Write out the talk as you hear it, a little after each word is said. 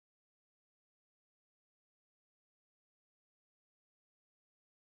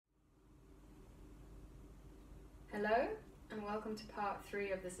welcome to part 3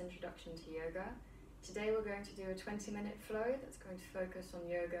 of this introduction to yoga. Today we're going to do a 20-minute flow that's going to focus on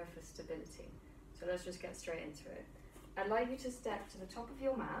yoga for stability. So let's just get straight into it. I'd like you to step to the top of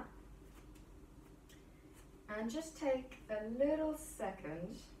your mat and just take a little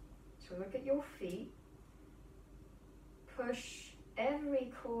second to look at your feet. Push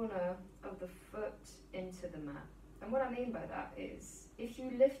every corner of the foot into the mat. And what I mean by that is, if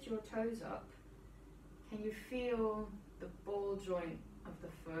you lift your toes up, can you feel the ball joint of the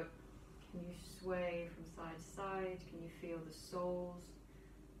foot? Can you sway from side to side? Can you feel the soles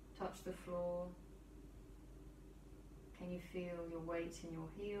touch the floor? Can you feel your weight in your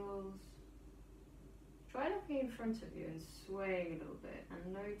heels? Try looking in front of you and swaying a little bit,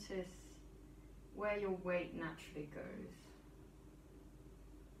 and notice where your weight naturally goes.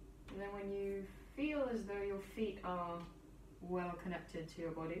 And then when you feel as though your feet are well connected to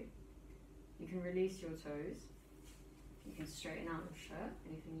your body, you can release your toes. You can straighten out your shirt,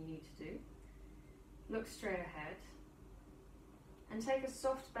 anything you need to do. Look straight ahead and take a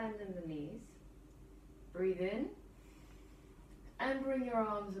soft bend in the knees. Breathe in and bring your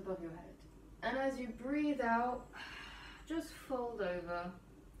arms above your head. And as you breathe out, just fold over.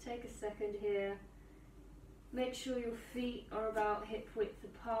 Take a second here. Make sure your feet are about hip width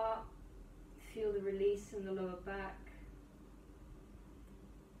apart. Feel the release in the lower back.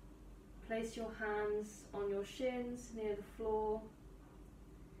 Place your hands on your shins near the floor.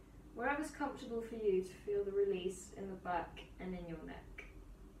 Wherever's comfortable for you to feel the release in the back and in your neck.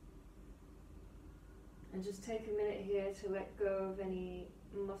 And just take a minute here to let go of any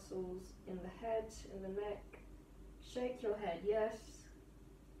muscles in the head, in the neck. Shake your head, yes.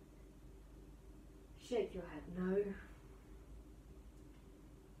 Shake your head, no.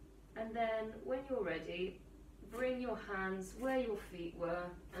 And then when you're ready, bring your hands where your feet were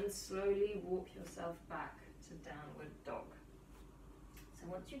and slowly walk yourself back to downward dog. So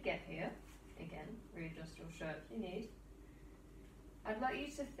once you get here, again, readjust your shirt if you need. I'd like you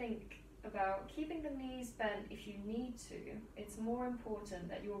to think about keeping the knees bent if you need to. It's more important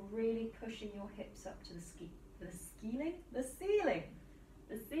that you're really pushing your hips up to the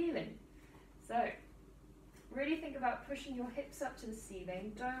ceiling. So really think about pushing your hips up to the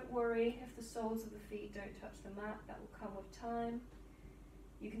ceiling. Don't worry if the soles of the feet don't touch the mat, that will come with time.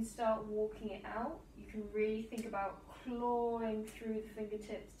 You can start walking it out. You can really think about clawing through the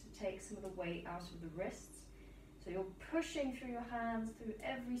fingertips to take some of the weight out of the wrists. So you're pushing through your hands, through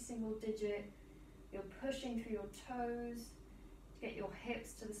every single digit. You're pushing through your toes to get your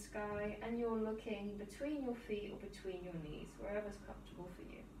hips to the sky, and you're looking between your feet or between your knees, wherever's comfortable for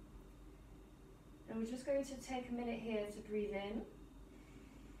you. And we're just going to take a minute here to breathe in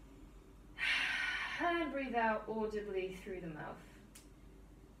and breathe out audibly through the mouth.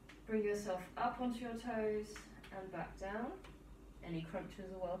 Bring yourself up onto your toes and back down. Any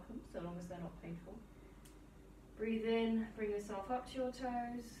crunches are welcome, so long as they're not painful. Breathe in, bring yourself up to your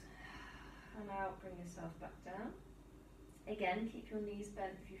toes, and out, bring yourself back down. Again, keep your knees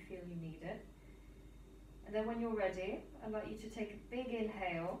bent if you feel you need it. And then when you're ready, I'd like you to take a big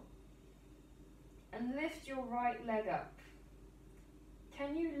inhale and lift your right leg up.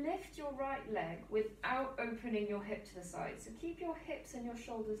 Can you lift your right leg without opening your hip to the side? So keep your hips and your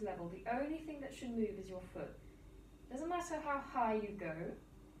shoulders level. The only thing that should move is your foot. Doesn't matter how high you go.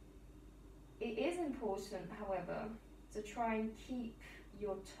 It is important, however, to try and keep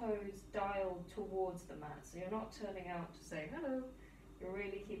your toes dialed towards the mat. So you're not turning out to say hello. You're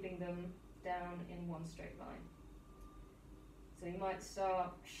really keeping them down in one straight line. So you might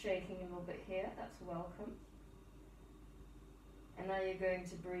start shaking a little bit here, that's welcome. And now you're going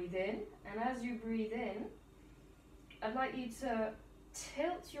to breathe in, and as you breathe in, I'd like you to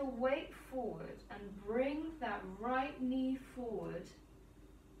tilt your weight forward and bring that right knee forward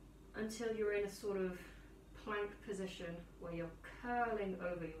until you're in a sort of plank position where you're curling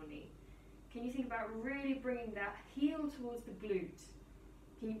over your knee. Can you think about really bringing that heel towards the glute?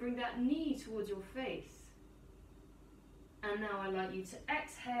 Can you bring that knee towards your face? And now I'd like you to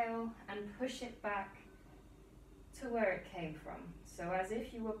exhale and push it back to where it came from. So as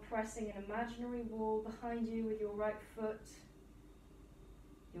if you were pressing an imaginary wall behind you with your right foot.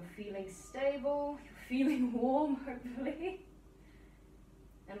 You're feeling stable, you're feeling warm, hopefully.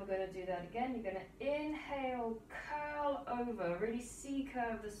 And we're going to do that again. You're going to inhale, curl over, really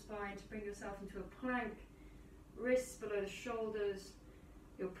C-curve the spine to bring yourself into a plank. Wrists below the shoulders.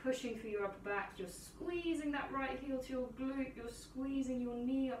 You're pushing through your upper back, you're squeezing that right heel to your glute, you're squeezing your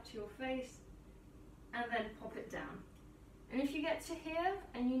knee up to your face, and then pop it down. And if you get to here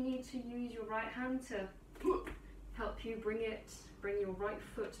and you need to use your right hand to help you bring your right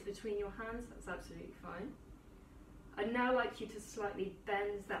foot between your hands, that's absolutely fine. I'd now like you to slightly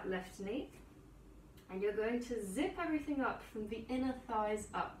bend that left knee, and you're going to zip everything up from the inner thighs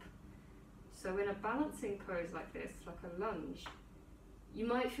up. So in a balancing pose like this, like a lunge, you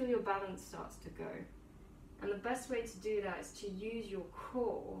might feel your balance starts to go. And the best way to do that is to use your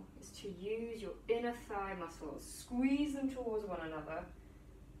core, is to use your inner thigh muscles, squeeze them towards one another,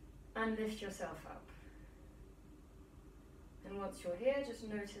 and lift yourself up. And once you're here, just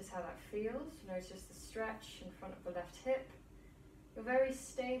notice how that feels. Notice the stretch in front of the left hip. You're very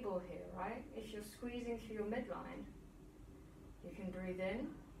stable here, right? If you're squeezing through your midline, you can breathe in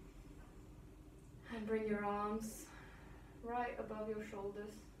and bring your arms right above your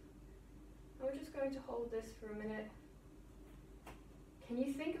shoulders. And we're just going to hold this for a minute. Can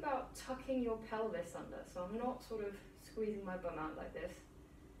you think about tucking your pelvis under? So I'm not sort of squeezing my bum out like this.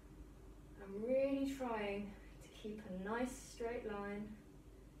 I'm really trying to keep a nice straight line,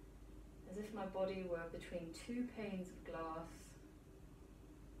 as if my body were between two panes of glass,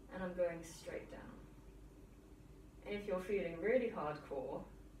 and I'm going straight down. And if you're feeling really hardcore,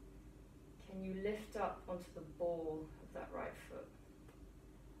 can you lift up onto the ball of that right foot?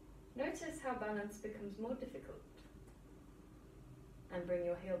 Notice how balance becomes more difficult. And bring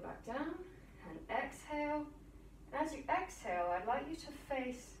your heel back down and exhale. As you exhale, I'd like you to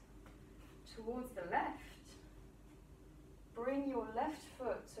face towards the left. Bring your left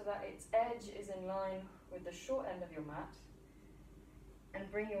foot so that its edge is in line with the short end of your mat. And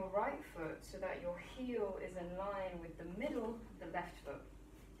bring your right foot so that your heel is in line with the middle of the left foot.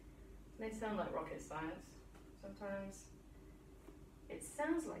 It may sound like rocket science. Sometimes it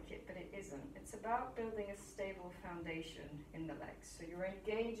sounds like it, but it isn't. It's about building a stable foundation in the legs. So you're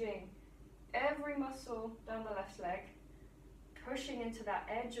engaging every muscle down the left leg, pushing into that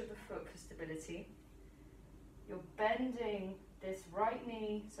edge of the foot for stability. You're bending this right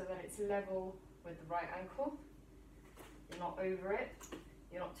knee so that it's level with the right ankle. You're not over it.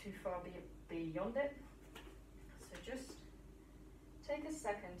 You're not too far beyond it. So just take a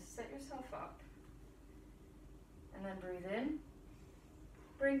second to set yourself up. And then breathe in.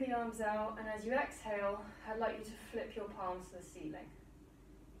 Bring the arms out, and as you exhale, I'd like you to flip your palms to the ceiling.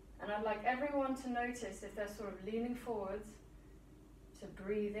 And I'd like everyone to notice if they're sort of leaning forwards, to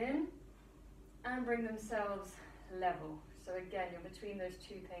breathe in and bring themselves level. So again, you're between those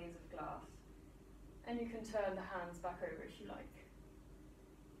two panes of glass. And you can turn the hands back over if you like.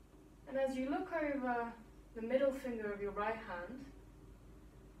 And as you look over the middle finger of your right hand,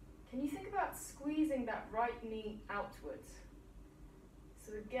 can you think about squeezing that right knee outwards?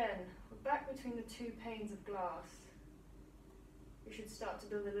 So again, we're back between the two panes of glass. We should start to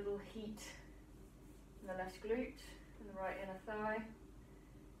build a little heat in the left glute and the right inner thigh.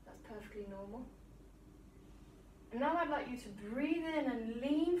 That's perfectly normal. And now I'd like you to breathe in and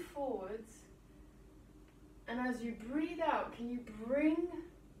lean forwards. And as you breathe out, can you bring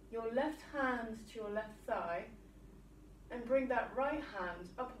your left hand to your left thigh and bring that right hand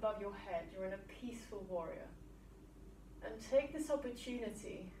up above your head? You're in a peaceful warrior. And take this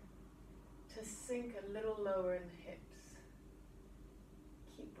opportunity to sink a little lower in the hips.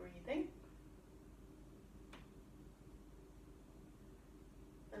 Keep breathing.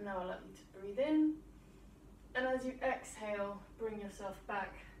 And now I'd like you to breathe in. And as you exhale, bring yourself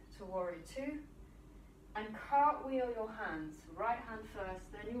back to Warrior Two. And cartwheel your hands, right hand first,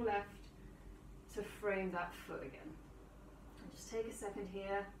 then your left, to frame that foot again. And just take a second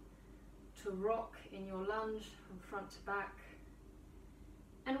here to rock in your lunge from front to back.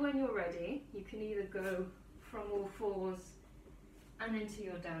 And when you're ready, you can either go from all fours and into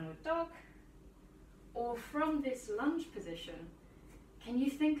your downward dog, or from this lunge position, can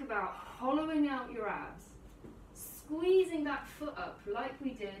you think about hollowing out your abs, squeezing that foot up like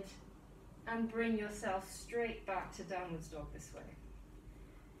we did, and bring yourself straight back to downwards dog this way.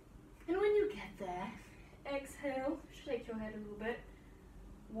 And when you get there, exhale, shake your head a little bit,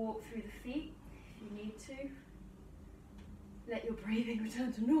 walk through the feet if you need to. Let your breathing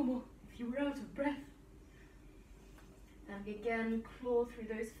return to normal if you were out of breath. And again, claw through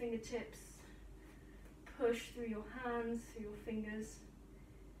those fingertips, push through your hands, through your fingers.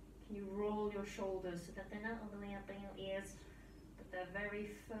 Can you roll your shoulders so that they're not all the way up in your ears, but they're very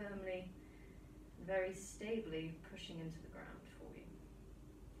firmly, very stably pushing into the ground for you.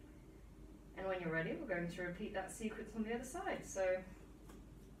 And when you're ready, we're going to repeat that sequence on the other side. So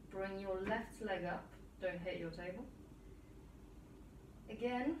bring your left leg up, don't hit your table.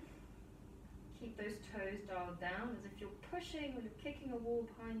 Again, keep those toes dialed down as if you're pushing or you're kicking a wall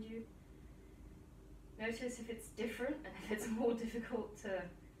behind you. Notice if it's different and if it's more difficult to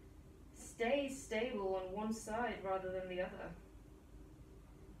stay stable on one side rather than the other.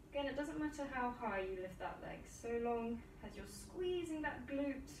 Again, it doesn't matter how high you lift that leg, so long as you're squeezing that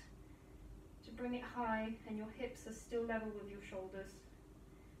glute to bring it high and your hips are still level with your shoulders.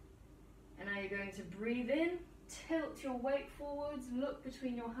 And now you're going to breathe in, tilt your weight forwards, look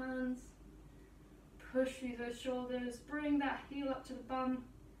between your hands, push through those shoulders, bring that heel up to the bum,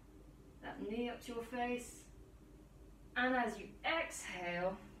 that knee up to your face, and as you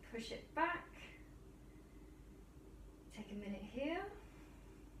exhale, push it back. Take a minute here,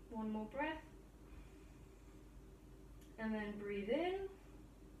 one more breath, and then breathe in,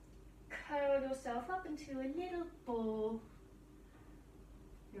 curl yourself up into a little ball.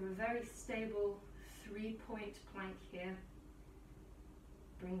 You're a very stable 3-point plank here.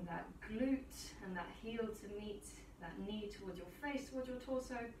 Bring that glute and that heel to meet that knee towards your face, towards your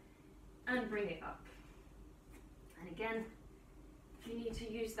torso, and bring it up. And again, if you need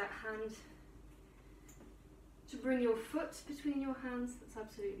to use that hand to bring your foot between your hands, that's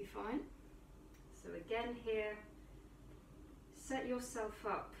absolutely fine. So again here, set yourself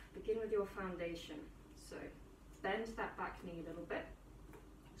up, begin with your foundation. So bend that back knee a little bit,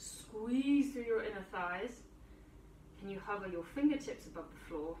 squeeze through your inner thighs. Can you hover your fingertips above the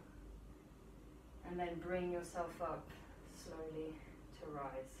floor? And then bring yourself up slowly to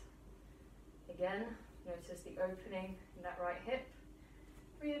rise. Again, notice the opening in that right hip.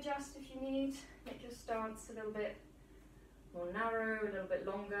 Readjust if you need, make your stance a little bit more narrow, a little bit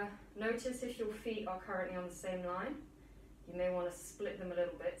longer. Notice if your feet are currently on the same line. You may want to split them a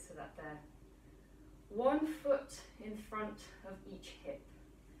little bit so that they're 1 foot in front of each hip.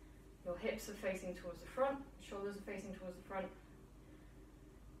 Your hips are facing towards the front, shoulders are facing towards the front.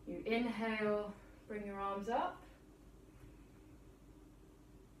 You inhale, bring your arms up.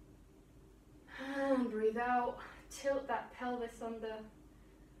 And breathe out, tilt that pelvis under.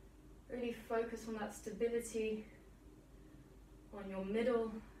 Really focus on that stability, on your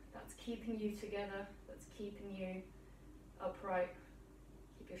middle, that's keeping you together, that's keeping you upright.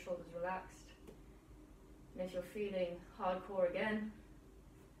 Keep your shoulders relaxed. And if you're feeling hardcore again,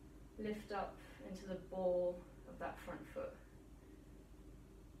 lift up into the ball of that front foot.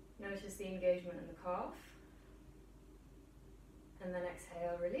 Notice the engagement in the calf. And then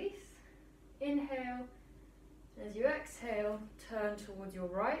exhale, release. Inhale. As you exhale, turn towards your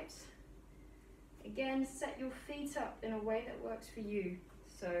right. Again, set your feet up in a way that works for you.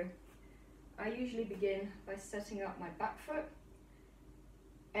 So I usually begin by setting up my back foot.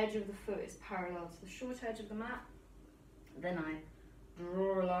 Edge of the foot is parallel to the short edge of the mat. Then I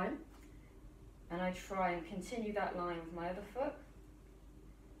draw a line and I try and continue that line with my other foot.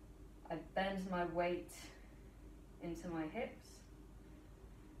 I bend my weight into my hips,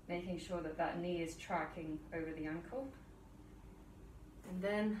 making sure that that knee is tracking over the ankle. And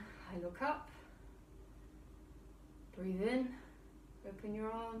then I look up, breathe in, open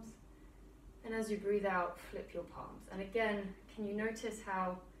your arms, and as you breathe out, flip your palms. And again, can you notice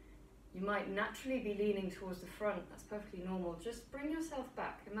how you might naturally be leaning towards the front? That's perfectly normal. Just bring yourself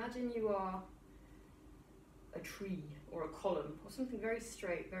back. Imagine you are a tree or a column or something very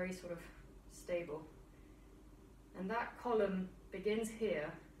straight, very sort of stable. And that column begins here.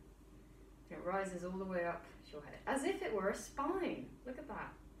 It rises all the way up to your head, as if it were a spine. Look at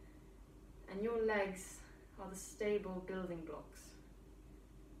that. And your legs are the stable building blocks.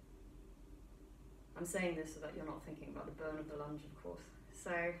 I'm saying this so that you're not thinking about the burn of the lunge, of course.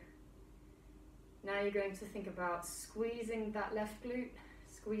 So now you're going to think about squeezing that left glute,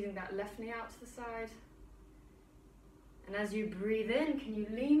 squeezing that left knee out to the side. And as you breathe in, can you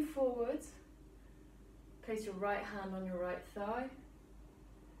lean forwards, place your right hand on your right thigh,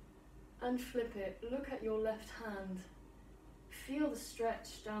 and flip it. Look at your left hand. Feel the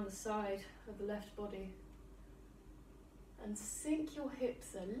stretch down the side of the left body. And sink your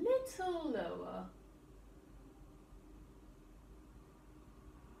hips a little lower.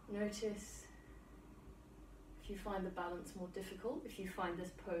 Notice if you find the balance more difficult, if you find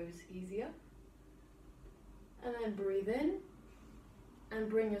this pose easier. And then breathe in and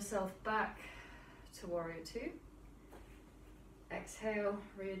bring yourself back to Warrior Two. Exhale,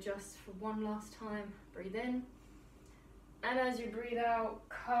 readjust for one last time. Breathe in. And as you breathe out,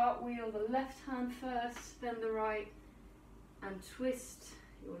 cartwheel the left hand first, then the right, and twist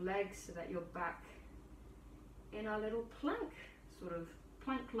your legs so that you're back in our little plank, sort of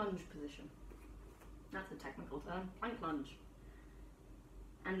plank lunge position. That's a technical term, plank lunge.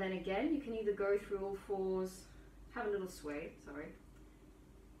 And then again, you can either go through all fours, have a little sway, sorry.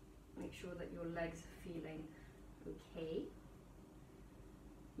 Make sure that your legs are feeling okay.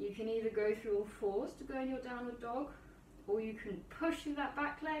 You can either go through all fours to go in your downward dog, or you can push through that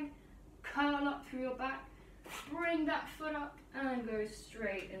back leg, curl up through your back, Bring that foot up and go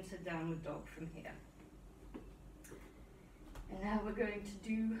straight into downward dog from here. And now we're going to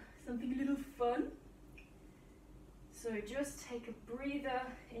do something a little fun. So just take a breather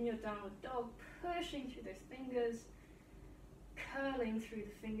in your downward dog, pushing through those fingers, curling through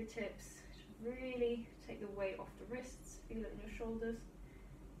the fingertips. Really take the weight off the wrists, feel it in your shoulders.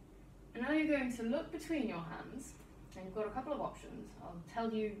 And now you're going to look between your hands, and you've got a couple of options. I'll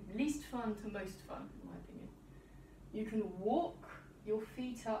tell you least fun to most fun, in my opinion. You can walk your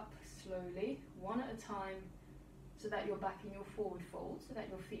feet up slowly, one at a time, so that you're back in your forward fold, so that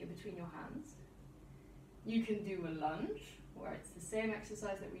your feet are between your hands. You can do a lunge, where it's the same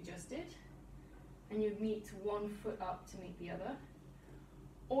exercise that we just did, and you meet one foot up to meet the other.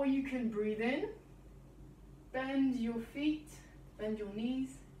 Or you can breathe in, bend your feet, bend your knees,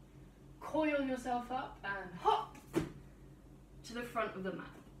 coil yourself up and hop to the front of the mat.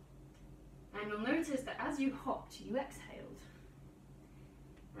 And you'll notice that as you hopped, you exhaled.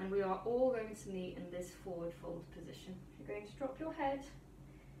 And we are all going to meet in this forward fold position. You're going to drop your head.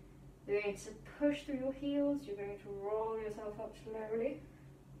 You're going to push through your heels. You're going to roll yourself up slowly.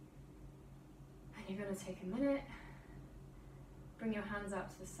 And you're going to take a minute. Bring your hands out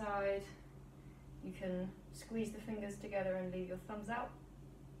to the side. You can squeeze the fingers together and leave your thumbs out.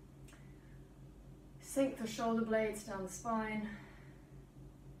 Sink the shoulder blades down the spine.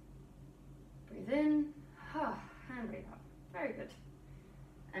 Breathe in, and breathe out. Very good.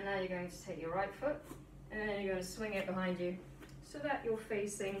 And now you're going to take your right foot and you're going to swing it behind you so that you're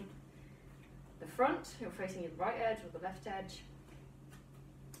facing the front, you're facing your right edge or the left edge.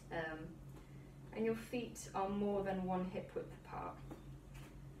 And your feet are more than one hip width apart.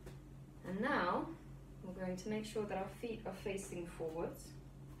 And now we're going to make sure that our feet are facing forwards.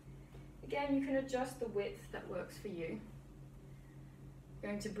 Again, you can adjust the width that works for you.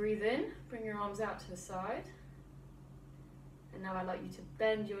 You're going to breathe in, bring your arms out to the side. And now I'd like you to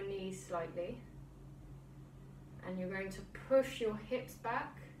bend your knees slightly. And you're going to push your hips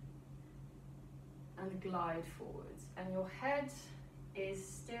back and glide forwards. And your head is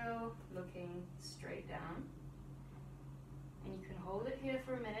still looking straight down. And you can hold it here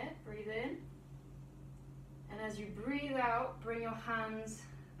for a minute, breathe in. And as you breathe out, bring your hands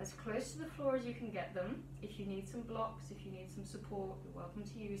as close to the floor as you can get them. If you need some blocks, if you need some support, you're welcome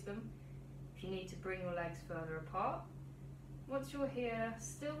to use them. If you need to bring your legs further apart. Once you're here,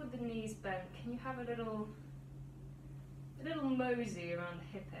 still with the knees bent, can you have a little mosey around the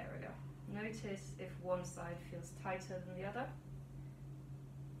hip area? Notice if one side feels tighter than the other.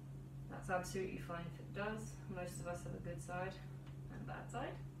 That's absolutely fine if it does. Most of us have a good side and a bad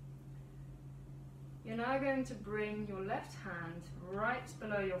side. You're now going to bring your left hand right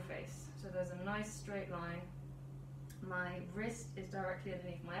below your face. So there's a nice straight line. My wrist is directly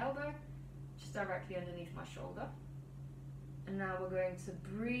underneath my elbow, just directly underneath my shoulder. And now we're going to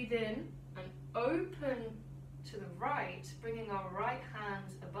breathe in and open to the right, bringing our right hand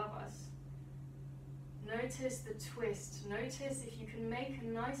above us. Notice the twist. Notice if you can make a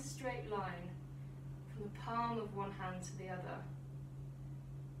nice straight line from the palm of one hand to the other.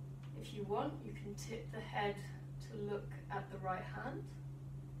 If you want, you can tip the head to look at the right hand.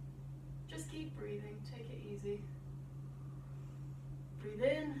 Just keep breathing, take it easy. Breathe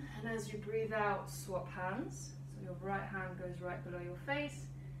in, and as you breathe out, swap hands. So your right hand goes right below your face.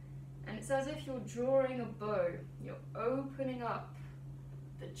 And it's as if you're drawing a bow. You're opening up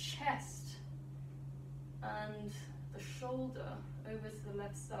the chest and the shoulder over to the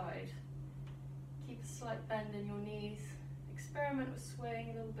left side. Keep a slight bend in your knees. Experiment with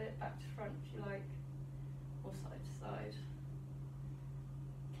swaying a little bit back to front if you like, or side to side.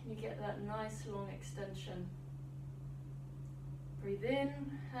 Can you get that nice long extension? Breathe in,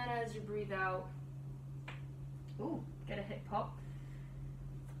 and as you breathe out, get a hip pop.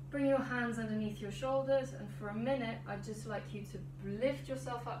 Bring your hands underneath your shoulders, and for a minute, I'd just like you to lift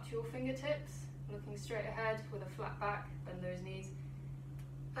yourself up to your fingertips, looking straight ahead with a flat back, bend those knees.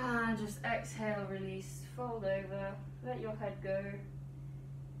 And just exhale, release, fold over, let your head go.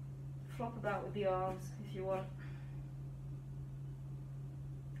 Flop about with the arms if you want.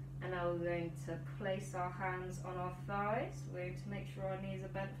 And now we're going to place our hands on our thighs. We're going to make sure our knees are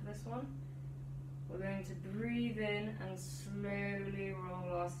bent for this one. We're going to breathe in and slowly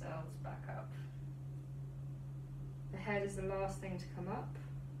roll ourselves back up. The head is the last thing to come up.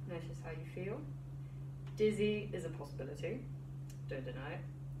 Notice how you feel. Dizzy is a possibility, don't deny it.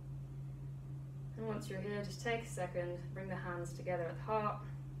 And once you're here, just take a second, bring the hands together at the heart,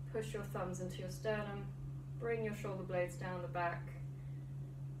 push your thumbs into your sternum, bring your shoulder blades down the back,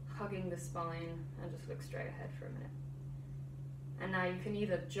 hugging the spine, and just look straight ahead for a minute. And now you can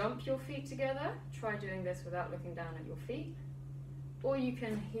either jump your feet together, try doing this without looking down at your feet, or you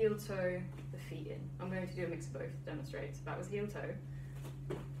can heel toe the feet in. I'm going to do a mix of both to demonstrate. So that was heel toe,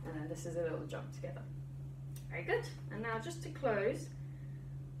 and then this is a little jump together. Very good. And now just to close,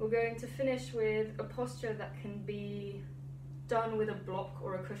 we're going to finish with a posture that can be done with a block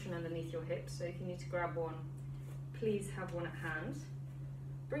or a cushion underneath your hips. So if you need to grab one, please have one at hand.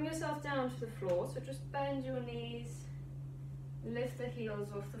 Bring yourself down to the floor, so just bend your knees, lift the heels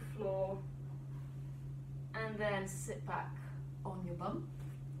off the floor, and then sit back on your bum.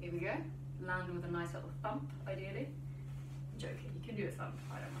 Here we go. Land with a nice little thump, ideally. I'm joking, you can do a thump,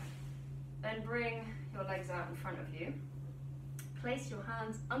 I don't mind. Then bring your legs out in front of you. Place your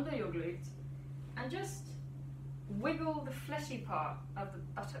hands under your glutes and just wiggle the fleshy part of the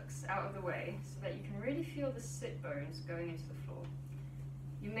buttocks out of the way so that you can really feel the sit bones going into the floor.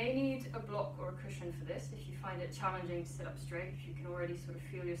 You may need a block or a cushion for this if you find it challenging to sit up straight, if you can already sort of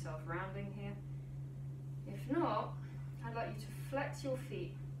feel yourself rounding here. If not, I'd like you to flex your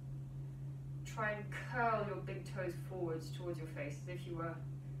feet. Try and curl your big toes forwards towards your face as if you were,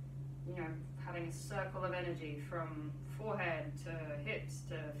 you know, having a circle of energy from forehead to hips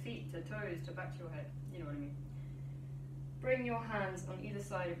to feet to toes to back to your head. You know what I mean. Bring your hands on either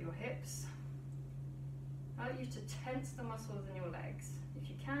side of your hips. I'd like you to tense the muscles in your legs. If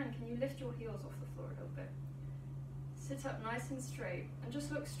you can you lift your heels off the floor a little bit? Sit up nice and straight and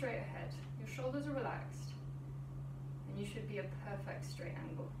just look straight ahead. Your shoulders are relaxed and you should be a perfect straight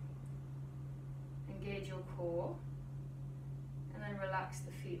angle. Engage your core and then relax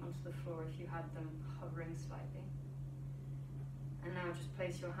the feet onto the floor if you had them hovering slightly. And now just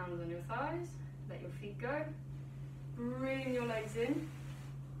place your hands on your thighs, let your feet go. Bring your legs in,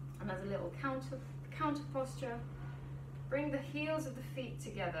 and as a little counter posture, bring the heels of the feet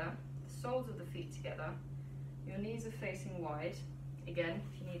together, the soles of the feet together. Your knees are facing wide. Again,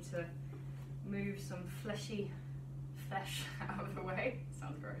 if you need to move some fleshy flesh out of the way,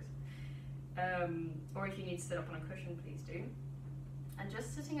 sounds gross. Or if you need to sit up on a cushion, please do. And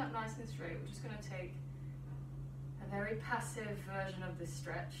just sitting up nice and straight, we're just going to take a very passive version of this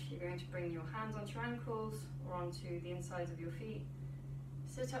stretch. You're going to bring your hands onto your ankles or onto the insides of your feet.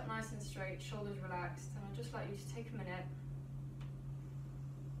 Sit up nice and straight, shoulders relaxed, and I'd just like you to take a minute.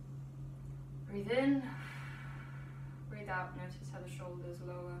 Breathe in, breathe out, notice how the shoulders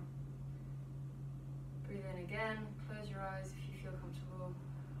lower. Breathe in again, close your eyes if you feel comfortable.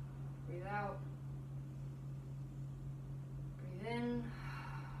 Breathe out. Breathe in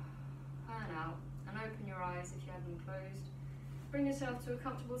and out, and open your eyes if you have them closed. Bring yourself to a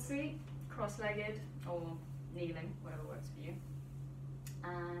comfortable seat, cross-legged or kneeling, whatever works for you.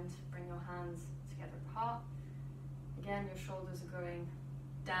 And bring your hands together at the heart. Again, your shoulders are going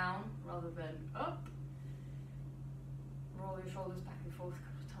down rather than up. Roll your shoulders back and forth a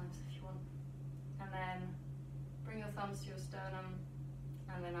couple of times if you want. And then bring your thumbs to your sternum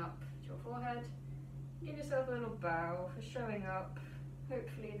and then up to your forehead. Give yourself a little bow for showing up.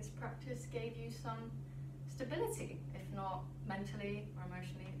 Hopefully this practice gave you some stability, if not mentally or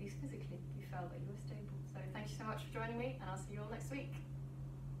emotionally, at least physically, you felt that you were stable. So thank you so much for joining me, and I'll see you all next week.